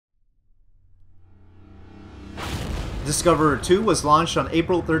Discoverer 2 was launched on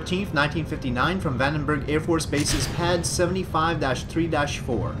April 13, 1959 from Vandenberg Air Force Base's Pad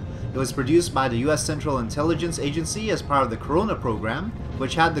 75-3-4. It was produced by the U.S. Central Intelligence Agency as part of the Corona program,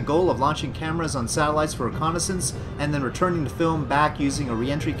 which had the goal of launching cameras on satellites for reconnaissance and then returning the film back using a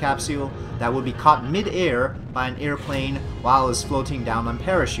re-entry capsule that would be caught mid-air by an airplane while it was floating down on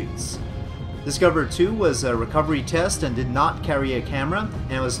parachutes. Discoverer 2 was a recovery test and did not carry a camera,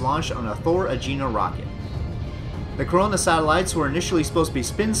 and it was launched on a Thor Agena rocket. The Corona satellites were initially supposed to be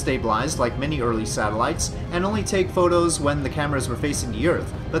spin stabilized like many early satellites and only take photos when the cameras were facing the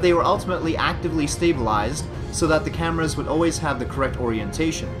Earth, but they were ultimately actively stabilized so that the cameras would always have the correct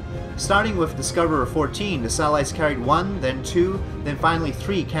orientation. Starting with Discoverer 14, the satellites carried 1, then 2, then finally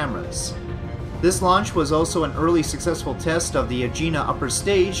 3 cameras. This launch was also an early successful test of the Agena upper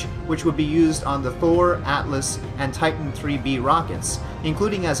stage, which would be used on the Thor, Atlas, and Titan 3B rockets,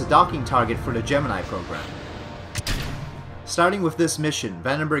 including as a docking target for the Gemini program. Starting with this mission,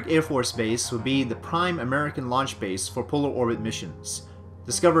 Vandenberg Air Force Base would be the prime American launch base for polar orbit missions.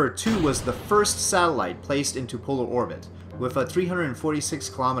 Discoverer 2 was the first satellite placed into polar orbit, with a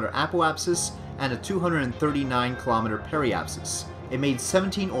 346-kilometer apoapsis and a 239-kilometer periapsis. It made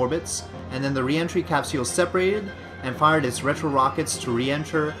 17 orbits, and then the re-entry capsule separated and fired its retro rockets to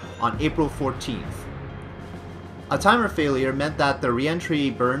re-enter on April 14th. A timer failure meant that the re-entry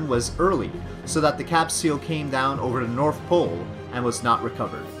burn was early, so that the capsule came down over the North Pole and was not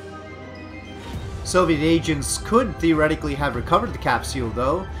recovered. Soviet agents could theoretically have recovered the capsule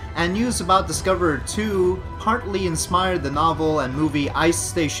though, and news about Discoverer 2 partly inspired the novel and movie Ice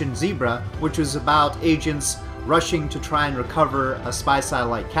Station Zebra, which was about agents rushing to try and recover a spy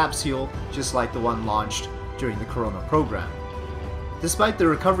satellite capsule, just like the one launched during the Corona program. Despite the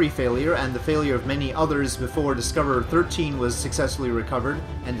recovery failure and the failure of many others before Discoverer 13 was successfully recovered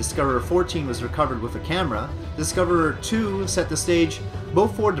and Discoverer 14 was recovered with a camera, Discoverer 2 set the stage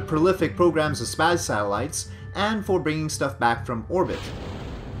both for the prolific programs of spy satellites and for bringing stuff back from orbit.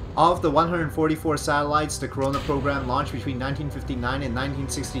 Of the 144 satellites the Corona program launched between 1959 and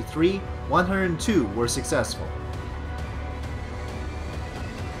 1963, 102 were successful.